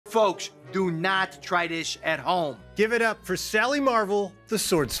Folks, do not try this at home. Give it up for Sally Marvel, the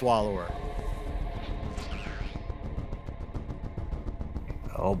Sword Swallower.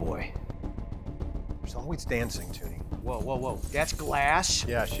 Oh boy. She's always dancing, Toonie. Whoa, whoa, whoa. That's glass.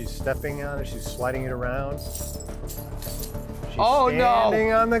 Yeah, she's stepping on it, she's sliding it around. She's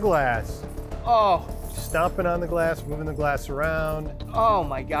standing on the glass. Oh. Stomping on the glass, moving the glass around. Oh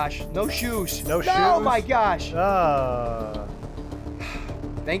my gosh. No shoes. No shoes? Oh my gosh.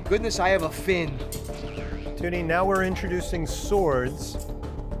 Thank goodness I have a fin. Toonie, now we're introducing swords.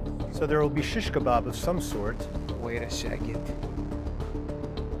 So there will be shish kebab of some sort. Wait a second.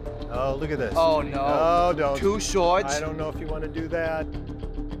 Oh, look at this. Oh, Toonie. no. Oh, don't. 2 swords. I don't know if you want to do that.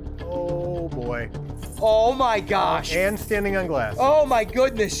 Oh, boy. Oh, my gosh. And standing on glass. Oh, my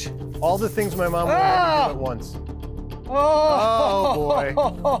goodness. All the things my mom wanted to do at once. Oh, boy.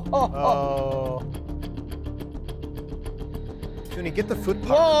 Oh. Toonie, get the foot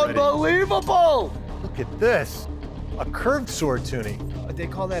powder ready. Unbelievable. Look at this. A curved sword, Toonie. They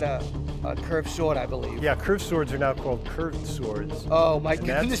call that a curved sword, I believe. Yeah, curved swords are now called curved swords. Oh my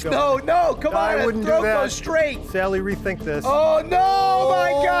goodness, no, come on, I wouldn't do throat that. goes straight. Sally, rethink this. Oh no,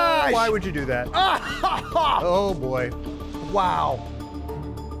 my gosh. Why would you do that? Oh boy. Wow.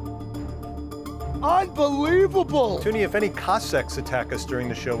 Unbelievable. Toonie, if any Cossacks attack us during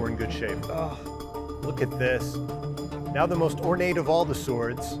the show, we're in good shape. Look at this. Now the most ornate of all the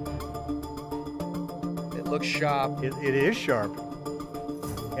swords. It looks sharp. It is sharp.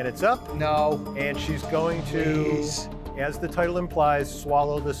 And it's up. No. And she's going to, as the title implies,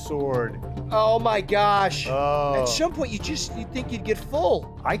 swallow the sword. Oh my gosh. Oh. At some point, you think you'd get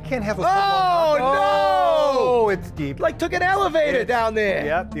full. I can't have a full no! Oh, it's deep. Like took an elevator down there.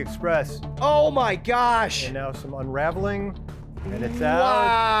 Yep, the express. Oh my gosh. And now some unraveling. And it's out.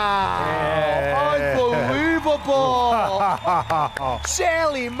 Wow. Unbelievable.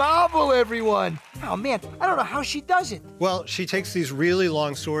 Sally Marvel, everyone. Oh, man, I don't know how she does it. Well, she takes these really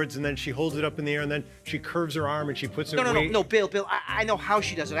long swords, and then she holds it up in the air, and then she curves her arm, and she puts her weight. No, Bill, I know how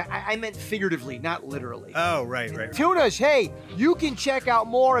she does it. I meant figuratively, not literally. Oh, right. Tuners, hey, you can check out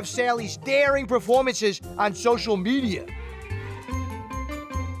more of Sally's daring performances on social media.